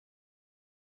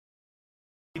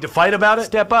To fight about it?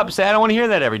 Step up and say, I don't want to hear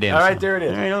that every day. All right, there it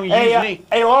is.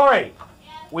 Hey, Lori,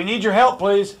 we need your help,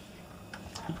 please.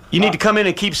 You need to come in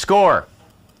and keep score.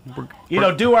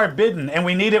 Do our bidding, and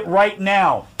we need it right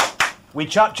now. We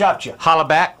chopped you. Holla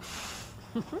back.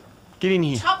 Get in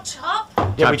here. Chop?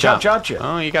 Yeah, we chopped you.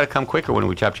 Oh, you got to come quicker when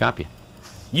we chop you.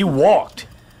 You walked.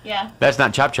 Yeah. That's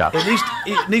not chop.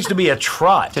 It needs to be a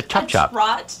trot. It's a chop.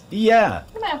 Trot? Yeah.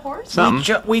 Am I a horse?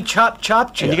 Something. We chopped you.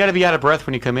 And you got to be out of breath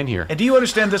when you come in here. And do you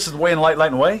understand this is the way in Light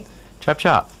and Way?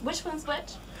 Chop. Which one's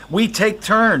which? We take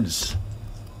turns.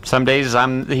 Some days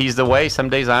he's the way, some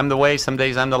days I'm the way, some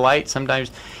days I'm the light, sometimes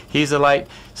he's the light,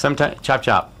 sometimes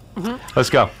chop.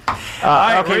 Let's go.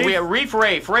 Okay, Reif. we have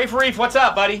Reif, what's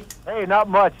up, buddy? Hey, not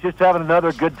much. Just having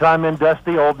another good time in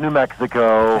dusty old New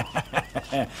Mexico.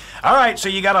 All right, so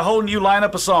you got a whole new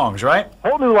lineup of songs, right?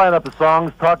 Whole new lineup of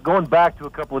songs. Going back to a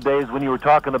couple of days when you were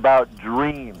talking about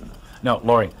dreams. No,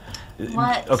 Lori.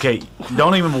 What? Okay,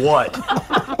 don't even what.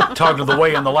 Talking to the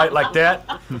way in the light like that.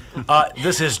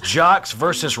 This is Jocks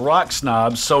versus Rock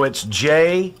Snobs, so it's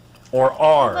J or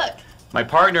R. Look. My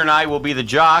partner and I will be the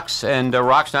Jocks, and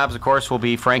Rock Snobs, of course, will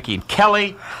be Frankie and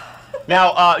Kelly.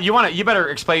 Now, you better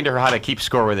explain to her how to keep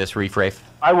score with this, Reif.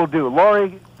 I will do.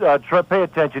 Lori, pay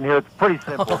attention here. It's pretty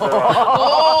simple.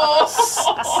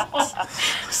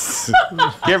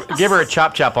 Give her a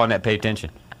chop on that. Pay attention.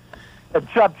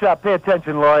 Chop. Pay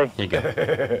attention, Lori. Here you go.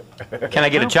 Can I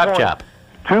get a chop?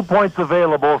 2 points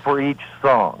available for each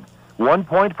song. 1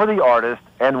 point for the artist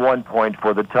and 1 point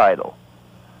for the title.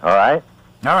 All right?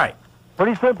 All right.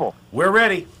 Pretty simple. We're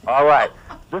ready. All right.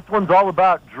 This one's all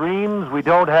about dreams. We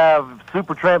don't have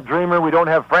Supertramp Dreamer. We don't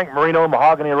have Frank Marino,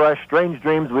 Mahogany Rush, Strange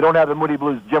Dreams. We don't have the Moody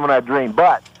Blues Gemini Dream.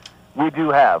 But we do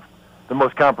have the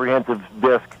most comprehensive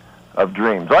disc of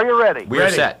dreams. Are you ready? We're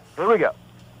set. Here we go.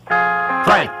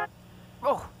 Frank.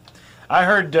 Oh. I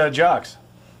heard Jocks.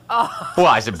 Well,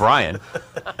 I said Brian,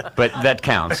 but that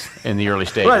counts in the early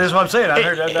stages. Right, that's what I'm saying. I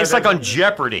heard it's like on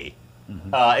Jeopardy.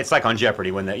 It's like on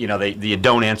Jeopardy when you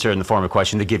don't answer in the form of a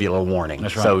question, they give you a little warning.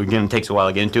 That's right. So again, it takes a while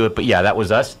to get into it, but yeah, that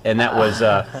was us, and that was.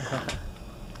 That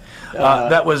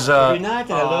was. Every night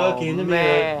that I look in the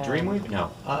mirror, dream week. No.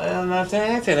 I'm not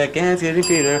dancing, I can't see the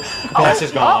Peter. Past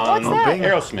is gone. What's that?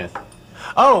 Aerosmith.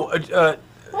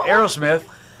 Aerosmith.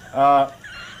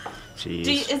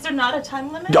 Jeez. Is there not a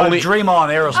time limit? Dream on,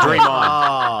 Aerosmith. Dream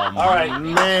on. All right,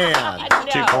 man.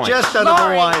 2 points. Just under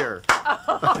the wire.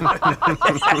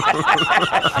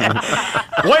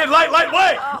 Wait,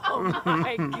 wait! Oh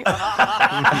my God.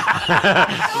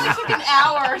 It only took an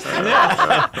hour.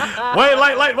 Wait!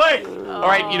 All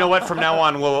right, you know what? From now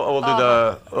on, we'll do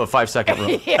the 5-second rule.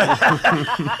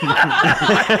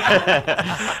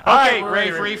 Okay,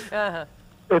 Reif.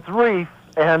 It's Reif,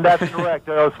 and that's correct.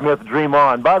 Aerosmith, Dream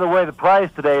On. By the way, the prize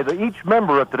today, each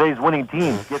member of today's winning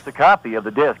team gets a copy of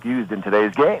the disc used in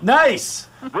today's game. Nice.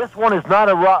 This one is not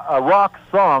a rock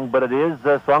song, but it is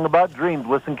a song about dreams.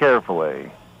 Listen carefully.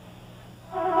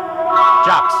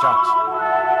 Jocks.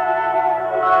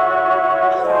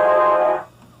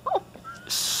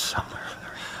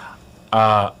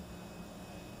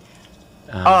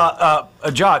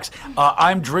 Jocks.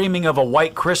 I'm dreaming of a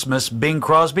white Christmas. Bing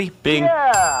Crosby. Bing.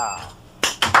 Yeah.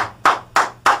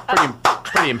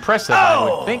 Pretty impressive, I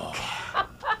would think.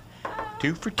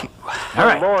 2 for 2. All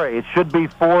right. Lori, it should be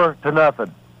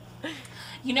 4-0.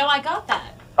 You know I got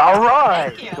that. All right.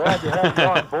 Thank you. Glad to have you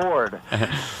on board.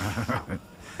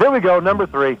 Here we go, number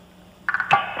 3.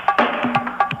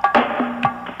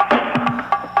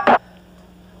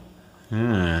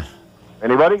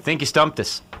 Anybody? I think you stumped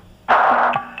us. Oh,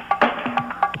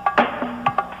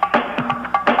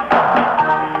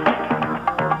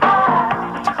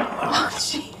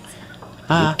 jeez.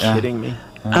 Are you kidding me?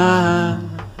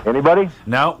 Anybody?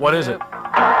 No. What is it?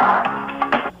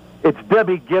 It's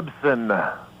Debbie Gibson.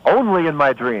 Only in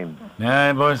my dreams.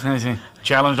 Yeah, boys.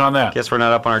 Challenged on that. Guess we're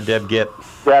not up on our Deb Gip.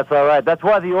 That's all right. That's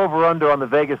why the over-under on the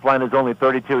Vegas line is only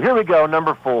 32. Here we go,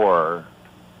 number 4.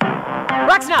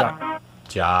 Rock Snob.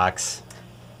 Jocks.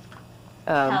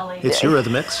 Kelly. It's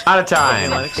Eurythmics. Out of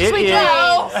time. It Sweet is.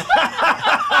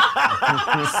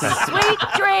 Dreams. Sweet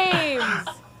dreams.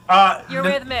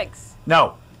 Eurythmics.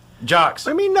 No. Jocks.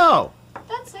 I mean, no.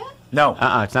 That's it? No.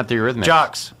 It's not the Eurythmics.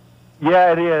 Jocks.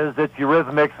 Yeah, it is. It's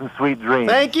Eurythmics and Sweet Dreams.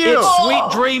 Thank you. It's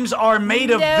Sweet Dreams are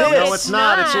made of No, this. No, it's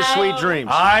not. It's just Sweet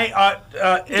Dreams.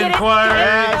 Inquiry.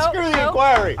 Yeah, screw the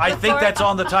inquiry. I think that's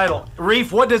on the title.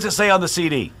 Reif, what does it say on the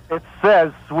CD? It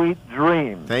says Sweet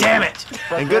Dreams. Damn it.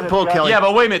 And good pull, Kelly. Yeah,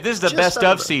 but wait a minute. This is the Just best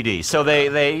under. of CD, so they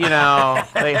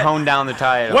honed down the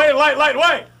title. Wait.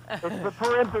 It's the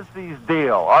parentheses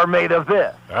deal, are made of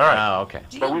this. All right. Oh, okay.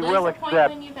 Do you But we lose will a point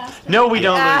accept- when you've asked No, we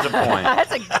don't lose a point.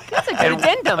 That's a good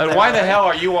addendum. And why the hell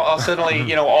are you all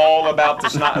suddenly, all about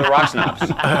the rock snobs? All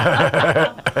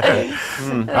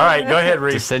right, go ahead,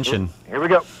 Reef. Dissension. Here we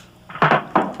go.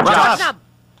 Rock Snob.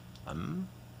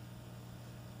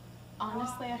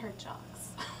 Honestly, I heard Jocks.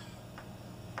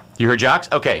 You heard Jocks?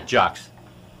 Okay, Jocks.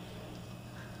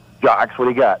 Jocks, what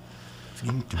do you got?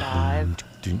 5,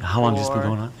 How long has this been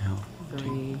 4, going on?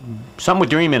 3. Something with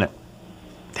Dream in it.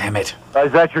 Damn it.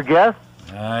 Is that your guess?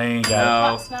 I ain't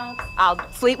got Rock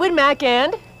Snobs. Fleetwood Mac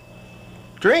and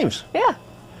Dreams. yeah.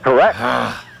 Correct.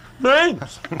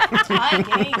 Dreams. Tie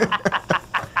game. it.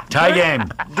 Tie game.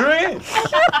 Dreams.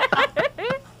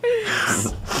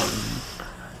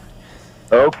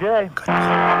 Okay.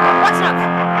 Rock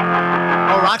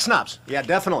Snobs. Oh, Rock Snobs. Yeah,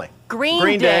 definitely.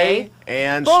 Green Day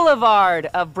and... Boulevard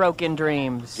of Broken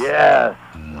Dreams. Yes.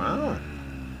 Wow.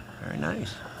 Very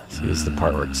nice. See, this is the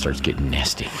part where it starts getting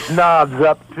nasty. Snobs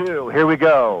up 2. Here we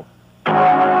go.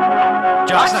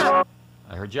 Jocks. I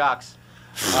heard Jocks.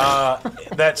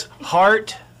 That's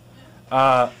Heart.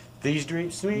 These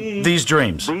dreams, sweet. These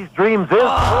Dreams. These dreams is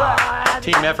correct.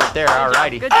 Team effort there, all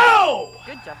righty. Good job.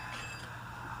 Good job.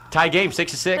 Tie game,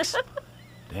 6-6.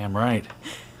 Damn right.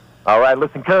 All right,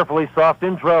 listen carefully. Soft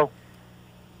intro.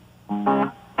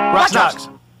 Rock Snobs.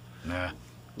 Nah.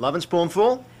 Lovin'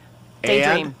 Spoonful.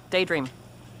 Daydream. And Daydream.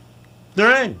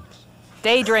 Dreams.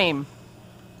 Daydream.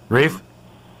 Reef.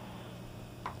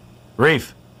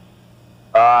 Reef.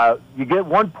 You get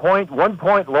 1 point. 1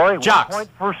 point, Lori. Jocks. 1 point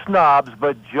for Snobs,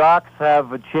 but Jocks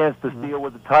have a chance to steal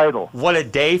with the title. What a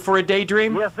day for a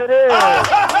daydream. Yes, it is.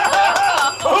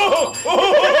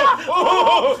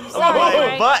 Sorry,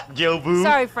 Frank. But, Joe Boo.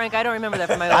 Sorry, Frank. I don't remember that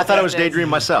from my. I thought it was days. Daydream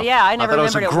myself. Yeah, I never thought it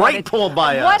was a remembered it. great pull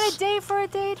by us. What a day for a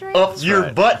daydream. Up your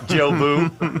right. butt, Joe Boo.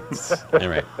 All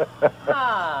right.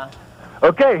 Ah.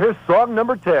 Okay, here's song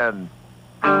number 10.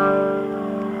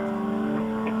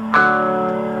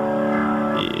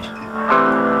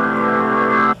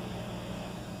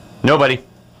 Nobody.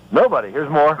 Nobody. Here's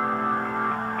more.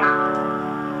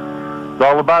 It's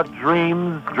all about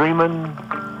dreams, dreaming.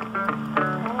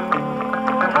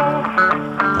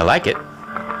 I like it.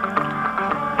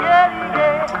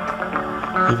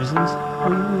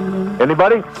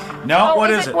 Anybody? No, what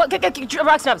is it? it? What,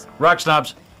 Rock Snobs. Rock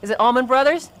Snobs. Is it Allman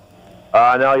Brothers?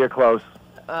 No, you're close.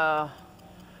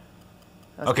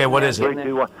 Okay, what is it? 3,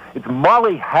 2, 1. It's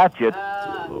Molly Hatchet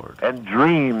and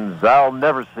Dreams I'll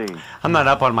Never See. I'm not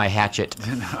up on my hatchet.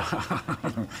 All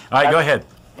right, go ahead.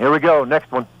 Here we go.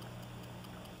 Next one.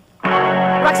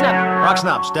 Rock Snob. Rock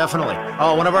Snobs, definitely.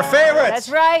 Oh, one of our favorites. That's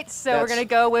right. So we're That's- going to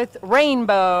go with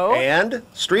Rainbow. And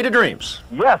Street of Dreams.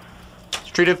 Yes.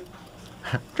 Street of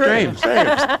Dreams.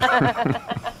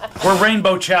 We're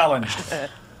rainbow challenged.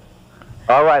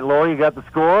 All right, Lori, you got the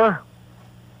score?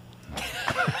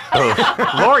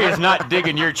 Lori is not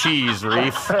digging your cheese,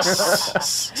 Reef. Well,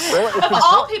 it's Of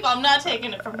all people, I'm not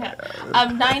taking it from him.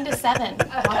 I'm 9-7.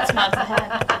 Rock Snobs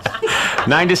ahead.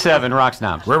 9-7, Rock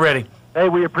Snobs. We're ready. Hey,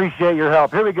 we appreciate your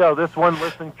help. Here we go. This one,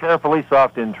 listen carefully,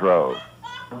 soft intro.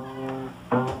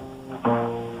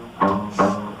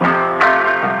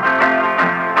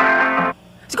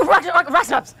 Let's go Rock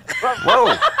Snobs.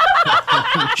 Whoa.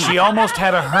 She almost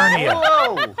had a hernia.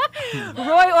 Whoa.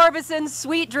 Roy Orbison's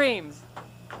Sweet Dreams.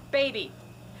 Baby.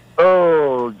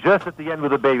 Oh, just at the end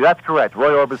with a baby. That's correct.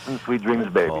 Roy Orbison's Sweet Dreams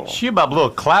Baby. She about blew a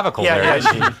clavicle Yeah, there,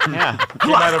 yeah, didn't she? Yeah.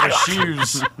 Came out of her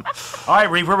shoes. All right,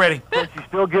 Reef, we're ready. Does she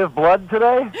still give blood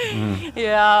today?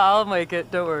 Yeah, I'll make it.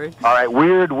 Don't worry. All right,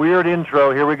 weird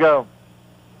intro. Here we go.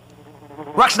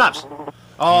 Rock Snobs.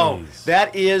 Oh,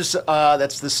 that is,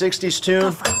 that's the 60s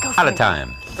tune. Out of time.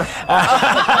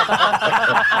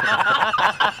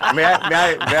 May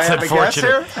I It's have a guess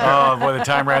here? unfortunate. Oh, boy, the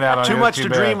time ran out on Too you. much That's to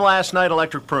bad. dream last night,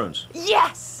 Electric Prunes.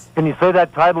 Yes. Can you say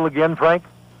that title again, Frank?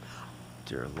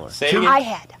 Dear Lord. Say it again. I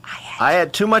had. I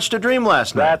had too much to dream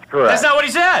last night. That's correct. That's not what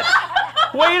he said.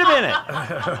 Wait a minute.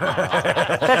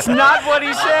 That's not what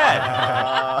he said.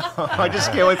 I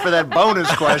just can't wait for that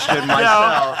bonus question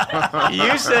myself.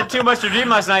 You said too much to dream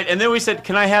last night, and then we said,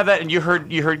 "Can I have that?" And you heard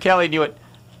Kelly, and you went,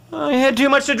 "I had too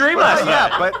much to dream last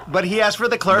night." Yeah, but he asked for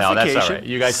the No, clarification. that's all right.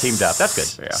 You guys teamed up. That's good.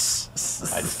 Yeah.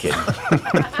 I'm just kidding.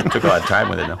 Took a lot of time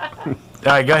with it, though. All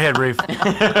right, go ahead, Reef.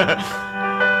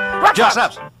 Rock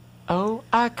Snobs. Oh,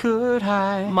 I could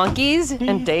hide. Monkeys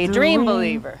and Daydream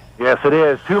Believer. Yes, it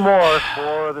is. 2 more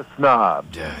for the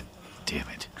snob. Damn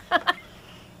it.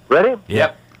 Ready?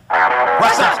 Yep.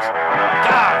 Rock Snobs.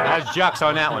 That's Jocks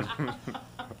on that one.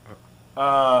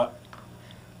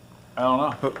 I don't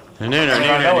know. They're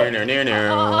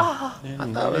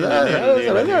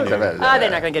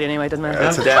not gonna get it anyway. Doesn't matter.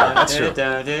 That's a down. That's true.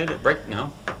 Break,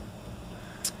 no.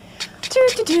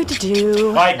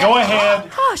 All right, go ahead.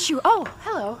 Oh shoot! Oh,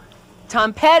 hello.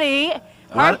 Tom Petty,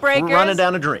 Heartbreakers. Running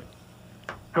down a dream.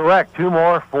 Correct. 2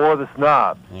 more for the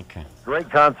Snobs. Okay. Great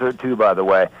concert, too, by the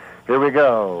way. Here we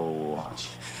go.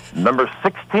 Number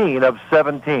 16 of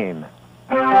 17.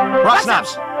 Rock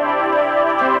Snobs.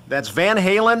 That's Van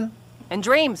Halen And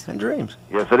Dreams. and Dreams.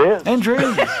 Yes, it is. And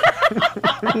dreams.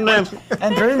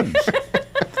 And dreams.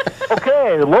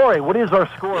 Okay, Lori, what is our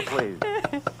score, please?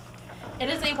 It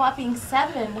is a whopping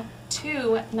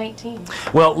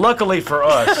 7-19. Well, luckily for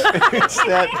us, It's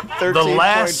that 13 the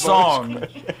last point song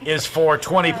is for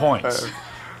 20 points.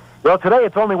 Well, today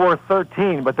it's only worth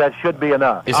 13, but that should be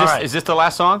enough. Is All this right. is this the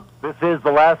last song? This is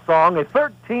the last song, a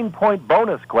 13-point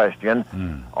bonus question,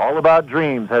 all about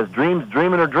dreams. Has dreams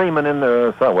dreaming or dreaming in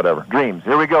the sun? Whatever. Dreams.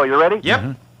 Here we go. You ready?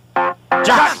 Yep.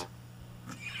 Jocks!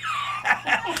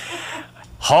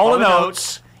 Hall &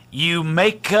 Oates, you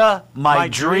make my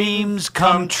dreams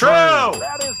come true.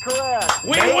 That is correct.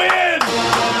 We win!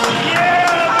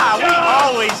 Yeah, We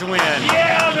always win.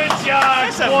 Yeah, the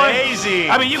Jocks! That's amazing.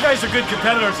 I mean, you guys are good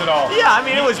competitors at all. Yeah, I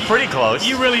mean, it was pretty close.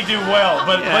 You really do well,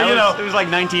 but Yeah, you know, it was like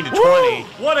 19 to 20. woo,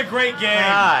 what a great game!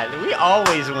 God, we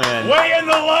always win. Way in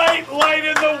the light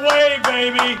in the way,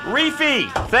 baby. Reefy,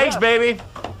 thanks, baby.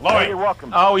 Lori, You're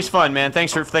welcome. Always fun, man.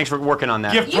 Thanks for working on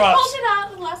that. give You props. pulled it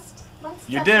out last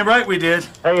You did right, we did.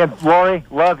 Hey, and Lori,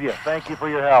 love you. Thank you for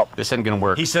your help. This isn't gonna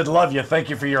work. He said, "Love you. Thank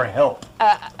you for your help."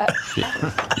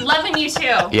 Loving you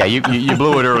too. Yeah, you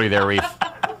blew it early there, Reef.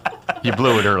 You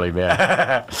blew it early,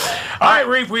 man. All right,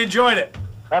 Reef, we enjoyed it.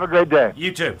 Have a great day.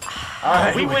 You too. All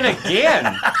right, We win again.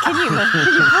 Can you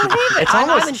believe it? It's I'm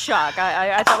almost- in shock.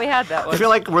 I thought we had that I one. feel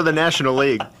like we're the National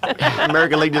League.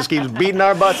 American League just keeps beating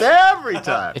our butts every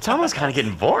time. It's almost kind of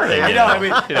getting boring. I know. I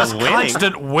mean, You know, it's winning.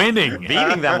 constant winning.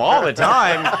 Beating them all the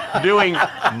time, doing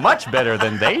much better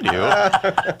than they do.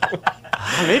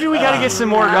 Maybe we got to get some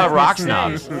more rock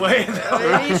snobs. Wait,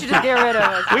 Maybe you should just get rid of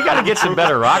us. We got to get some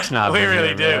better rock snobs. we in really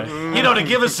here, do. man. You know, to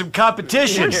give us some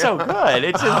competition. You're so good.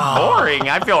 It's just boring.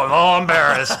 I feel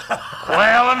embarrassed.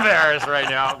 Well embarrassed right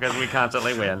now because we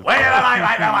constantly win. Wait,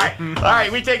 All right,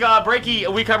 we take a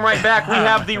breaky. We come right back. We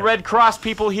have the Red Cross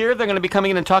people here. They're going to be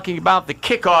coming in and talking about the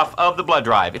kickoff of the blood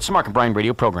drive. It's the Mark and Brian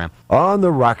radio program. On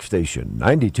the Rock Station,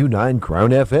 92.9 Crown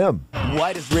FM.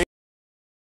 Why does